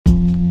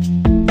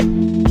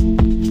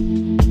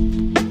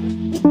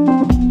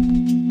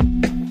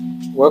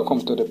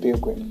Welcome to The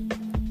Pilgrim,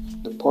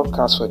 the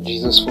podcast for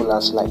Jesus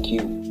followers like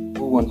you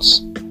who wants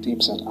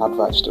tips and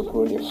advice to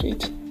grow their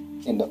faith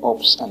in the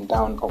ups and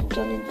downs of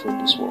journeying through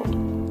this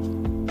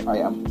world. I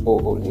am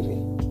O.O.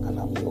 Living and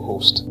I'm your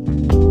host.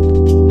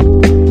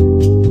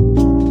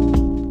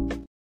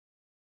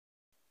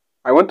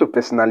 I want to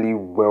personally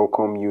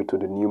welcome you to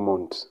the new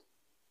month.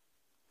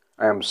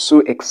 I am so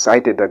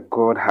excited that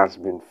God has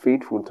been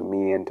faithful to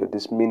me and to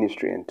this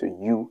ministry and to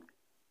you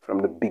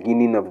from the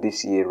beginning of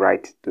this year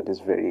right to this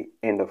very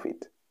end of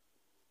it.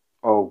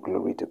 All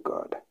glory to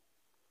God.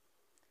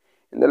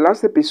 In the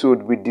last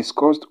episode, we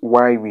discussed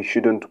why we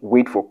shouldn't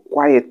wait for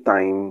quiet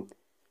time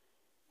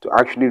to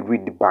actually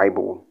read the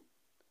Bible.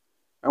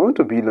 I want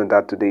to build on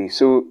that today,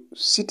 so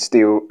sit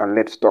still and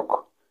let's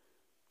talk.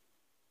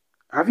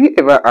 Have you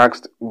ever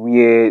asked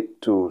where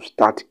to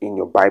start in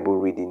your Bible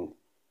reading?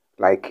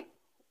 Like,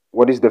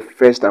 what is the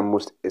first and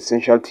most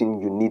essential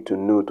thing you need to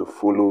know to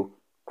follow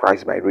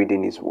Christ by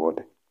reading His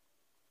Word?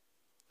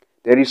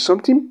 There is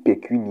something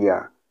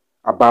peculiar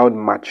about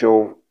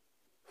mature,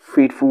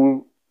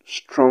 faithful,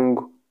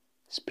 strong,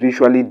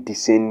 spiritually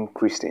discerning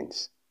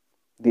Christians.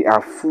 They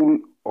are full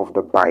of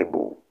the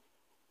Bible,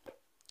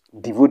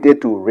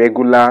 devoted to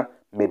regular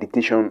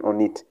meditation on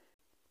it,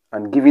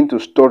 and given to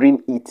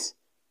storing it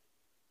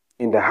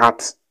in the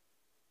heart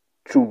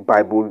through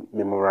Bible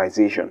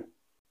memorization.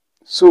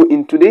 So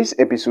in today's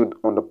episode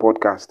on the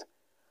podcast,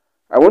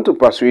 I want to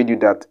persuade you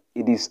that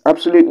it is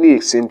absolutely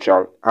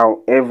essential,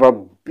 however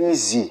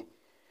busy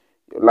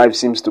your life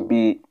seems to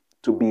be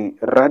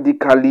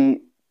radically,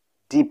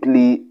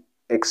 deeply,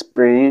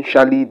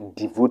 experientially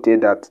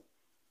devoted at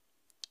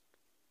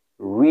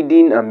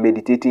reading and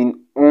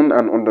meditating on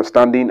and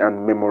understanding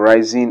and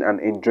memorizing and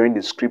enjoying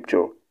the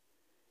scripture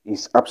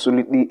is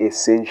absolutely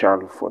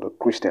essential for the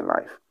Christian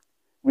life,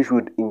 which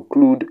would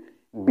include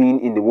being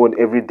in the Word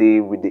every day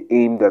with the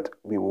aim that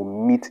we will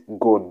meet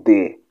God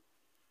there.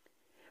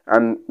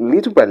 And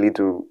little by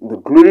little, the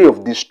glory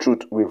of this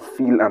truth will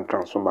fill and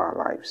transform our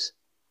lives.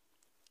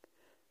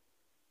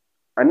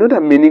 I know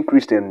that many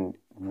Christians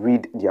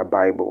read their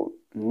Bible,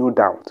 no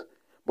doubt,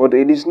 but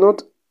it is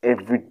not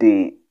every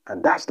day,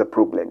 and that's the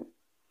problem.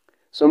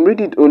 Some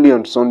read it only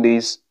on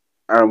Sundays,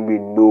 and we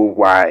know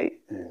why.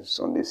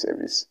 Sunday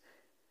service.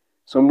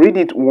 Some read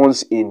it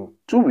once in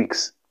 2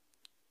 weeks.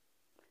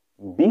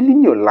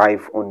 Building your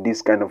life on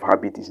this kind of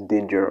habit is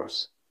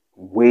dangerous,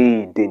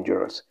 way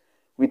dangerous.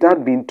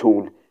 Without being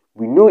told,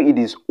 we know it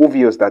is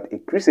obvious that a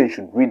Christian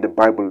should read the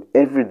Bible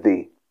every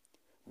day,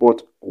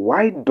 but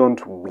why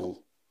don't we?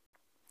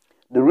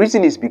 The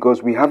reason is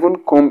because we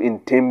haven't come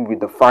in terms with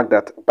the fact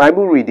that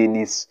Bible reading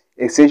is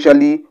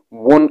essentially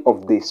one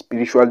of the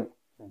spiritual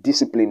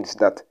disciplines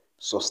that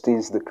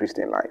sustains the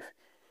Christian life.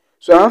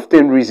 So I have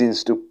 10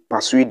 reasons to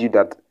persuade you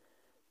that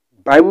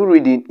Bible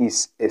reading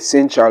is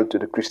essential to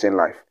the Christian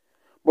life.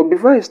 But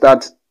before I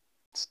start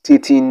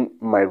stating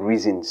my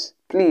reasons,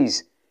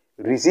 please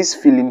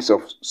resist feelings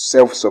of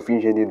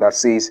self-sufficiency that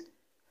says,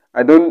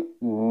 I don't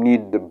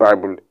need the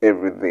Bible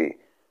every day.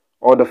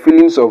 Or the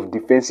feelings of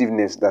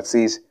defensiveness that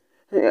says,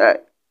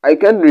 I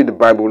can't read the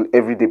Bible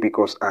every day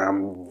because I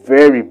am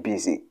very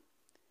busy.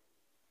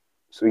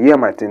 So here are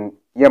my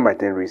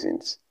 10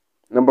 reasons.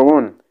 Number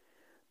 1,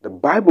 the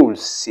Bible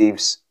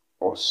saves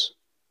us.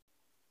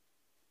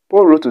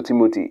 Paul wrote to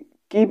Timothy,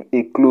 keep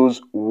a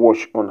close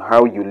watch on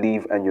how you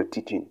live and your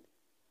teaching.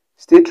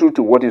 Stay true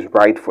to what is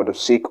right for the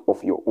sake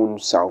of your own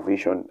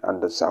salvation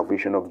and the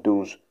salvation of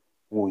those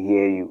who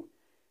hear you.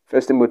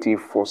 1 Timothy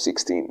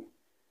 4:16.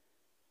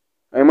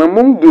 I am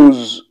among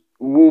those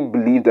who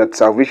believe that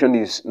salvation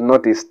is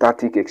not a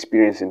static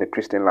experience in the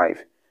Christian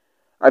life.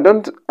 I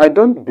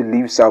don't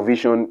believe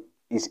salvation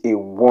is a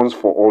once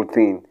for all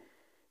thing.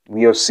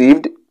 We are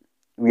saved,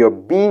 we are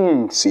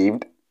being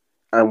saved,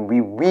 and we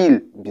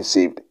will be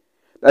saved.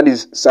 That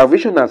is,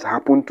 salvation has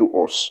happened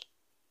to us.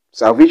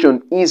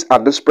 Salvation is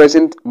at this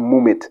present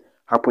moment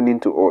happening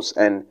to us,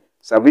 and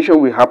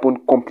salvation will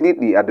happen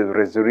completely at the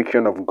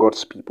resurrection of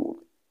God's people.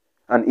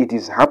 And it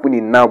is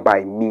happening now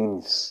by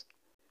means.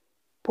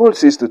 Paul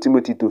says to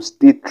Timothy to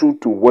stay true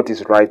to what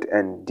is right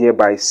and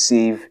thereby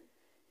save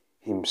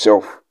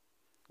himself.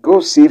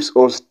 God saves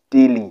us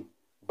daily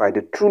by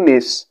the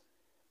trueness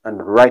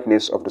and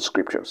rightness of the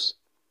scriptures.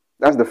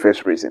 That's the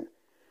first reason.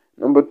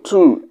 Number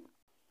 2,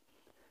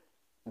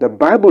 the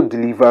Bible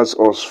delivers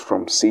us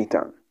from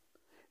Satan.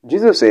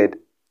 Jesus said,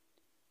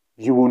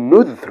 you will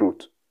know the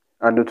truth,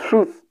 and the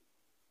truth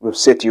will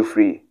set you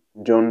free.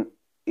 John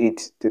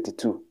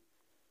 8:32.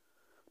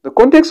 The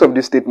context of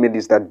this statement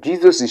is that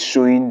Jesus is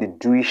showing the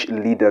Jewish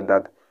leader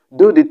that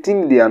though they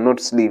think they are not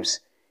slaves,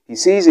 he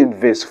says in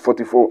verse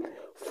 44,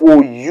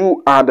 for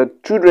you are the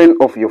children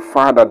of your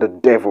father the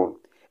devil,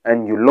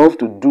 and you love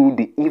to do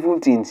the evil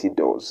things he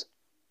does.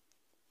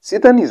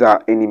 Satan is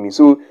our enemy.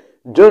 So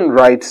John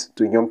writes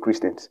to young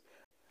Christians,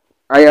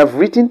 I have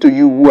written to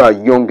you who are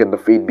young in the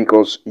faith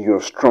because you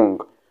are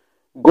strong.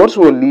 God's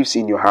word lives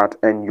in your heart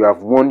and you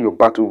have won your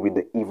battle with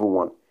the evil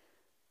one.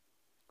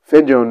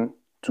 1 John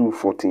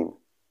 2:14.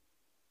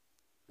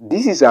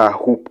 This is our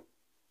hope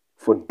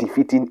for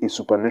defeating a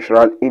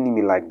supernatural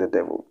enemy like the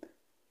devil.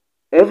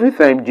 Every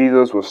time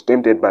Jesus was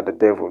tempted by the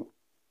devil,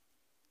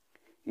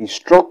 he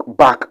struck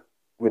back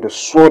with the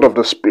sword of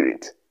the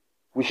Spirit,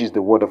 which is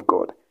the word of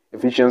God.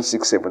 Ephesians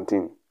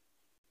 6:17.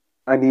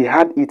 And he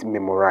had it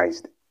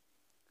memorized.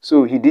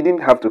 So he didn't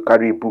have to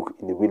carry a book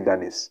in the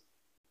wilderness.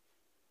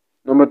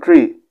 Number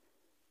 3,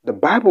 the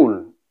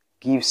Bible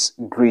gives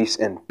grace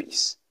and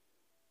peace.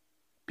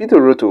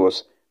 Peter wrote to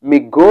us, "May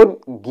God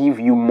give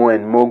you more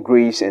and more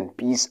grace and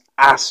peace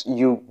as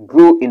you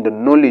grow in the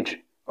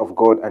knowledge of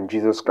God and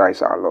Jesus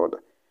Christ our Lord."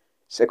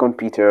 2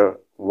 Peter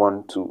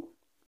 1:2.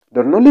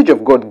 The knowledge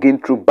of God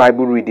gained through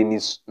Bible reading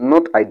is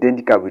not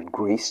identical with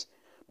grace,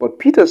 but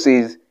Peter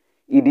says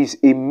it is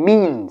a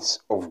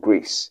means of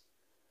grace.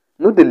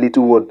 Note the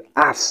little word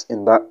 "as"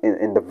 in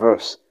the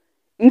verse.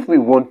 If we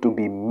want to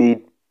be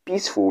made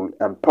peaceful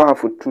and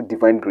powerful through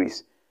divine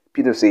grace,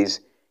 Peter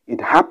says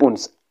it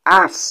happens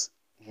as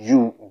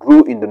you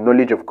grow in the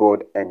knowledge of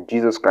God and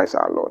Jesus Christ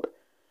our Lord.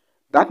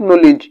 That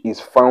knowledge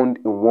is found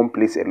in one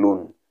place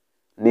alone,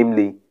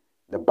 namely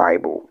the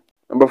Bible.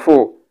 Number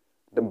 4,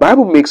 the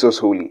Bible makes us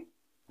holy.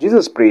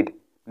 Jesus prayed,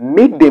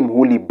 "Make them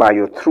holy by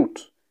your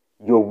truth.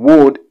 Your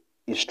word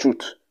is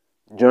truth."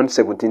 John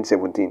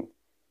 17:17.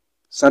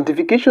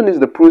 Sanctification is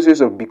the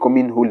process of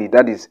becoming holy,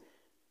 that is,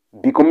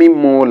 becoming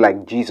more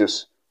like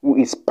Jesus, who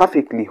is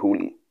perfectly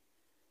holy.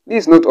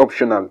 This is not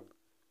optional.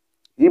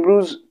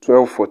 Hebrews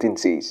 12:14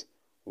 says,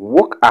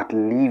 "Work at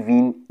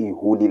living a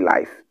holy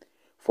life,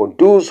 for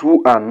those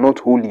who are not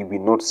holy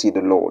will not see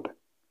the Lord."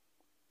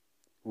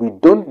 We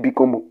don't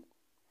become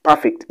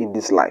perfect in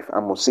this life, I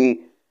must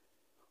say,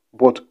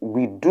 but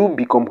we do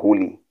become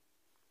holy.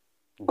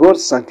 God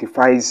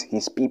sanctifies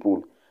his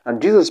people, and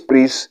Jesus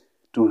prays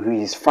to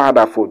his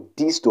Father for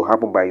this to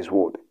happen by his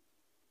word.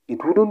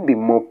 It wouldn't be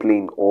more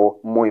plain or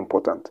more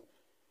important.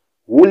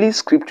 Holy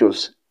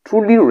scriptures,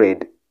 truly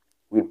read,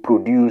 will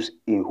produce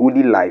a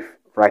holy life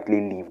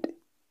rightly lived.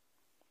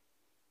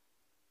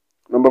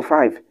 Number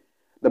 5,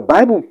 the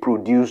Bible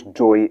produced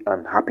joy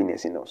and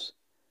happiness in us.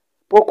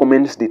 Paul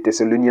commends the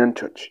Thessalonian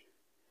church.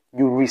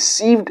 You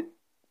received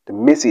the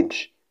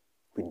message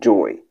with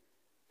joy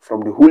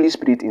from the Holy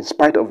Spirit in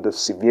spite of the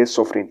severe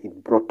suffering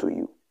it brought to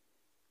you.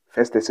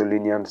 1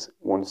 Thessalonians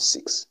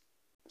 1:6.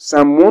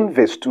 Psalm 1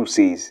 verse 2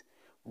 says,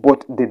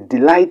 "But they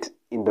delight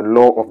in the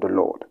law of the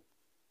Lord,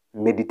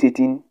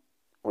 meditating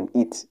on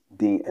it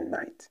day and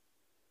night."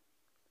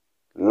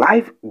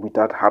 Life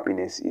without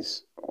happiness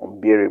is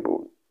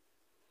unbearable.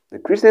 The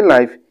Christian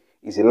life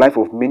is a life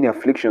of many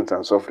afflictions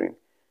and suffering,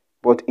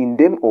 but in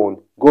them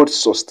all, God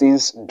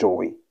sustains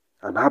joy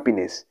and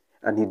happiness,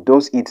 and he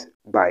does it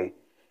by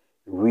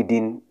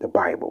reading the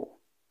Bible.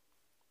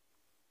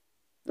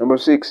 Number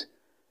 6,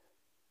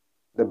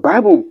 the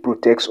Bible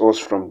protects us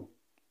from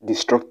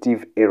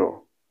destructive error.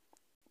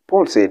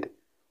 Paul said,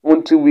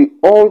 "Until we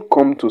all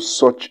come to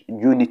such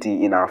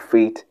unity in our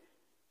faith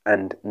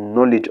and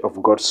knowledge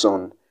of God's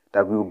Son,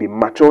 that we will be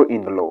mature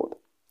in the Lord,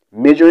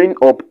 measuring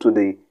up to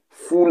the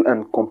full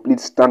and complete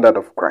standard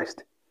of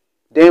Christ.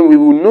 Then we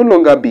will no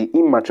longer be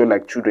immature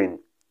like children.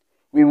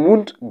 We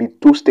won't be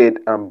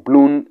toasted and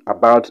blown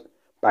about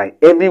by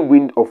every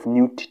wind of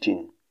new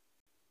teaching.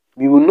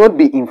 We will not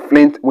be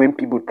inflamed when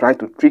people try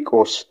to trick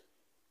us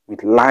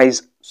with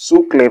lies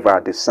so clever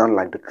they sound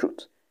like the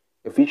truth."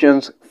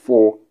 Ephesians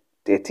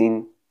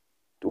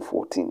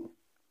 4:13-14.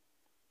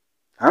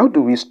 How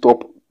do we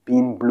stop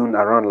being blown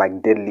around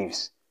like dead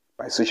leaves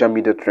by social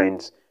media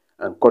trends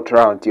and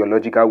cultural and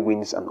theological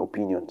winds and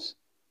opinions?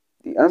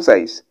 The answer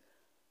is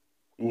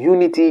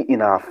unity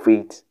in our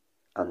faith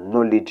and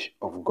knowledge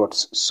of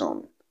God's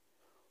Son.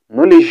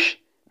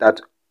 Knowledge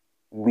that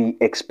we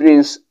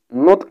experience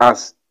not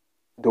as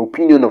the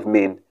opinion of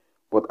men,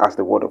 but as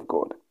the Word of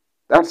God.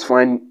 That's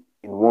found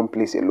in one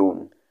place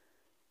alone,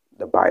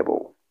 the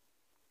Bible.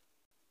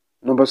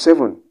 Number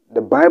 7,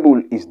 the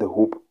Bible is the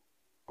hope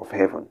of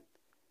heaven.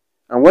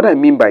 And what I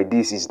mean by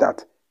this is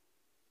that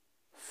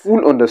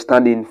full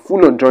understanding,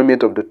 full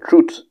enjoyment of the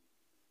truth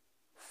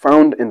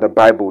found in the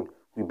Bible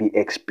will be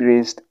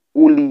experienced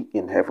only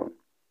in heaven.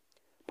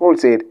 Paul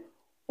said,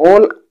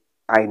 "All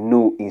I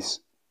know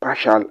is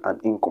partial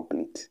and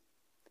incomplete,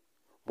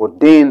 but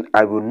then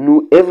I will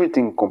know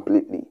everything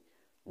completely,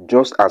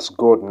 just as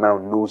God now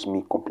knows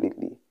me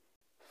completely."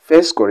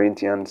 1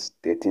 Corinthians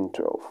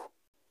 13:12.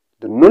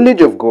 The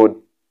knowledge of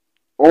God,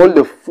 all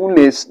the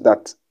fullness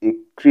that a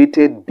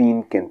created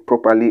being can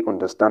properly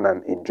understand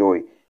and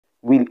enjoy,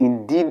 will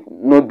indeed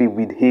not be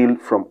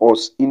withheld from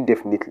us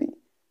indefinitely.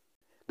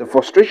 The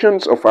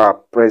frustrations of our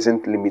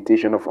present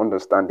limitation of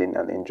understanding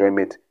and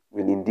enjoyment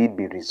will indeed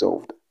be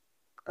resolved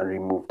and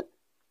removed.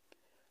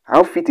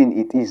 How fitting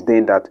it is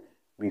then that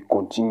we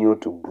continue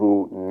to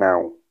grow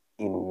now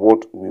in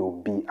what will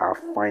be our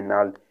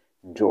final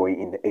joy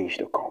in the age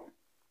to come.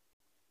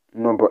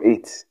 Number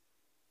 8,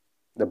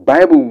 the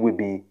Bible will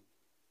be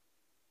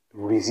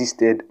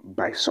resisted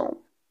by some.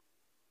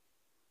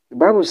 The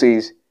Bible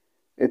says,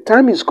 "A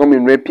time is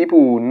coming where people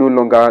will no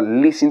longer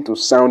listen to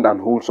sound and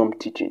wholesome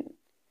teaching.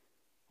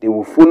 They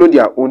will follow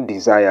their own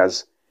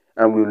desires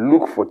and will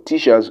look for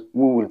teachers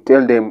who will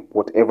tell them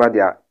whatever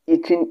their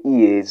itching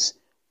ears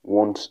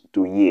want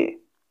to hear.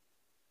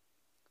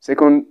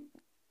 2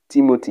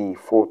 Timothy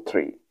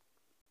 4:3.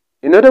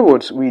 In other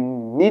words, we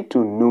need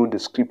to know the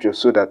scripture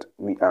so that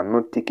we are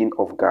not taken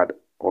off guard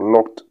or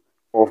locked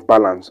off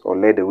balance or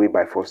led away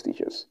by false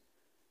teachers.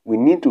 We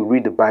need to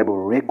read the Bible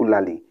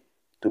regularly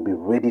to be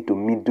ready to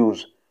meet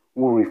those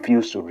who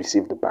refuse to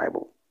receive the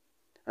Bible.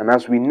 And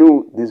as we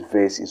know, this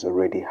verse is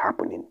already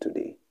happening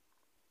today.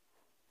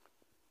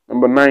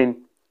 Number 9,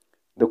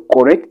 the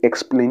correct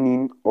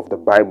explaining of the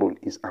Bible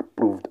is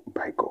approved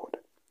by God.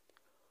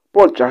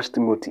 Paul charged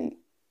Timothy,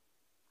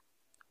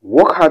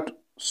 work hard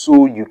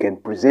so you can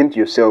present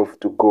yourself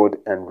to God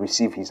and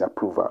receive his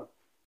approval.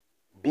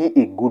 Be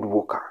a good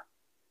worker,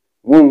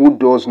 one who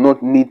does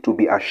not need to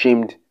be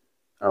ashamed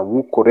and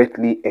who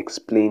correctly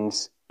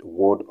explains the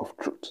word of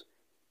truth.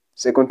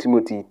 2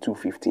 Timothy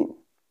 2:15.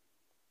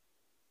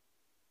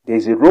 There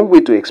is a wrong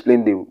way to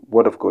explain the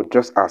word of God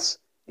just as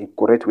a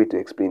correct way to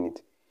explain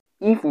it.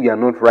 If we are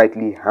not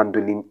rightly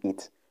handling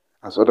it,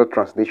 as other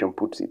translation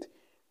puts it,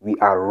 we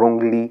are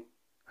wrongly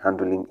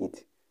handling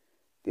it.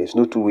 There's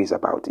no two ways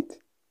about it.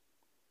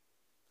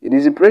 It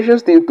is a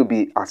precious thing to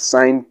be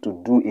assigned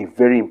to do a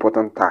very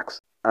important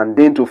task and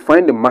then to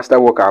find the master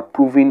worker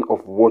approving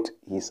of what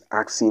he is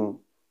asking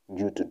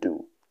you to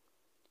do.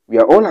 We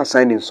are all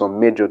assigned in some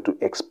measure to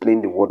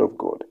explain the word of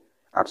God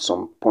at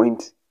some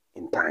point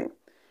in time.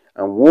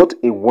 And what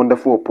a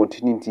wonderful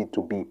opportunity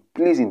to be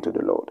pleasing to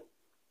the Lord.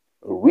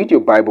 Read your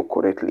Bible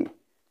correctly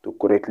to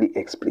correctly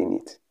explain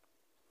it.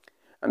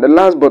 And the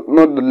last but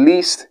not the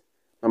least,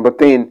 number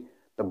 10,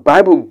 the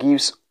Bible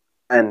gives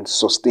and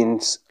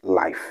sustains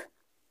life.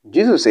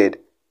 Jesus said,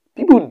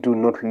 people do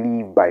not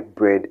live by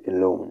bread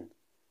alone,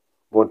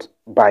 but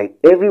by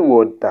every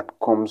word that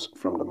comes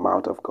from the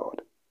mouth of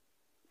God.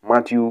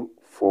 Matthew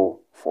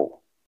 4:4.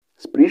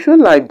 Spiritual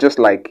life, just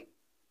like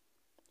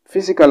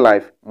physical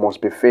life,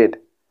 must be fed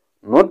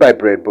not by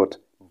bread but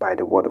by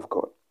the word of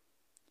God.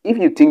 If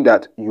you think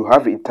that you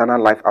have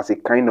eternal life as a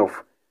kind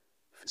of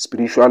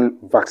spiritual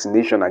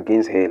vaccination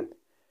against hell,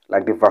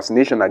 like the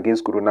vaccination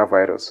against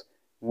coronavirus,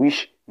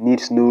 which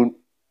needs no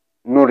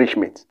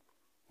nourishment,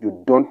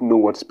 you don't know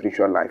what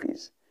spiritual life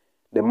is.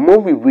 The more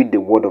we read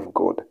the word of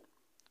God,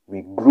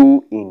 we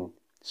grow in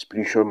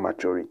spiritual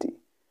maturity.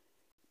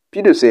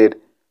 Peter said,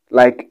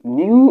 like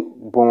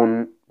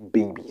newborn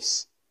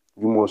babies,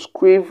 you must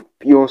crave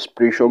pure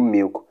spiritual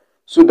milk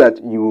so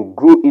that you will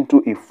grow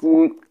into a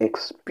full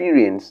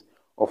experience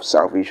of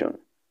salvation.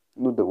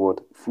 Note the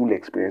word, full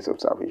experience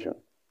of salvation.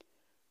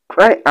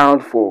 Cry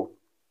out for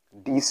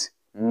this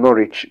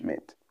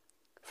nourishment.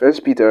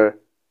 1 Peter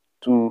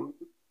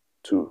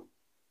 2:2.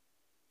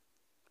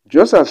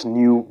 Just as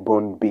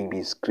newborn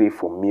babies crave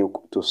for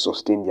milk to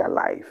sustain their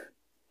life,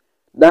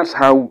 that's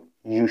how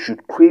you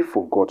should crave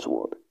for God's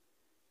word,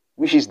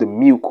 which is the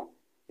milk,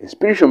 a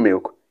spiritual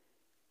milk.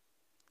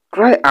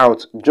 Cry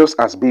out just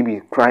as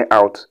babies cry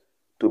out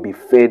to be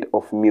fed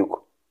of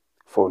milk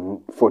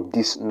for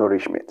this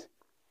nourishment.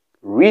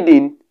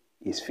 Reading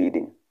is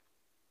feeding.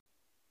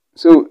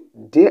 So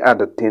there are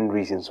the 10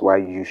 reasons why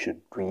you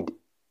should read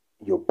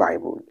your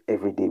Bible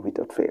every day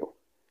without fail.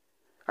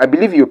 I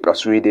believe you're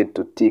persuaded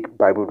to take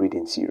Bible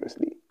reading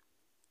seriously.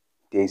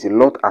 There is a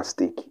lot at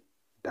stake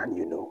than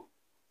you know.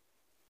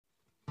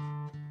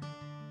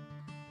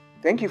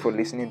 Thank you for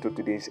listening to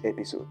today's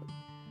episode.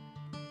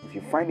 If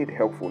you find it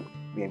helpful,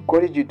 we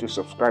encourage you to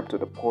subscribe to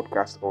the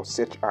podcast or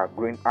search our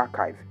growing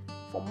archive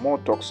for more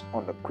talks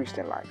on the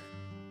Christian life.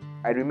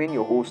 I remain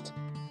your host,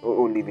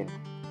 O.O. Living.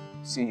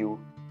 See you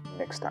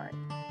next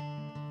time.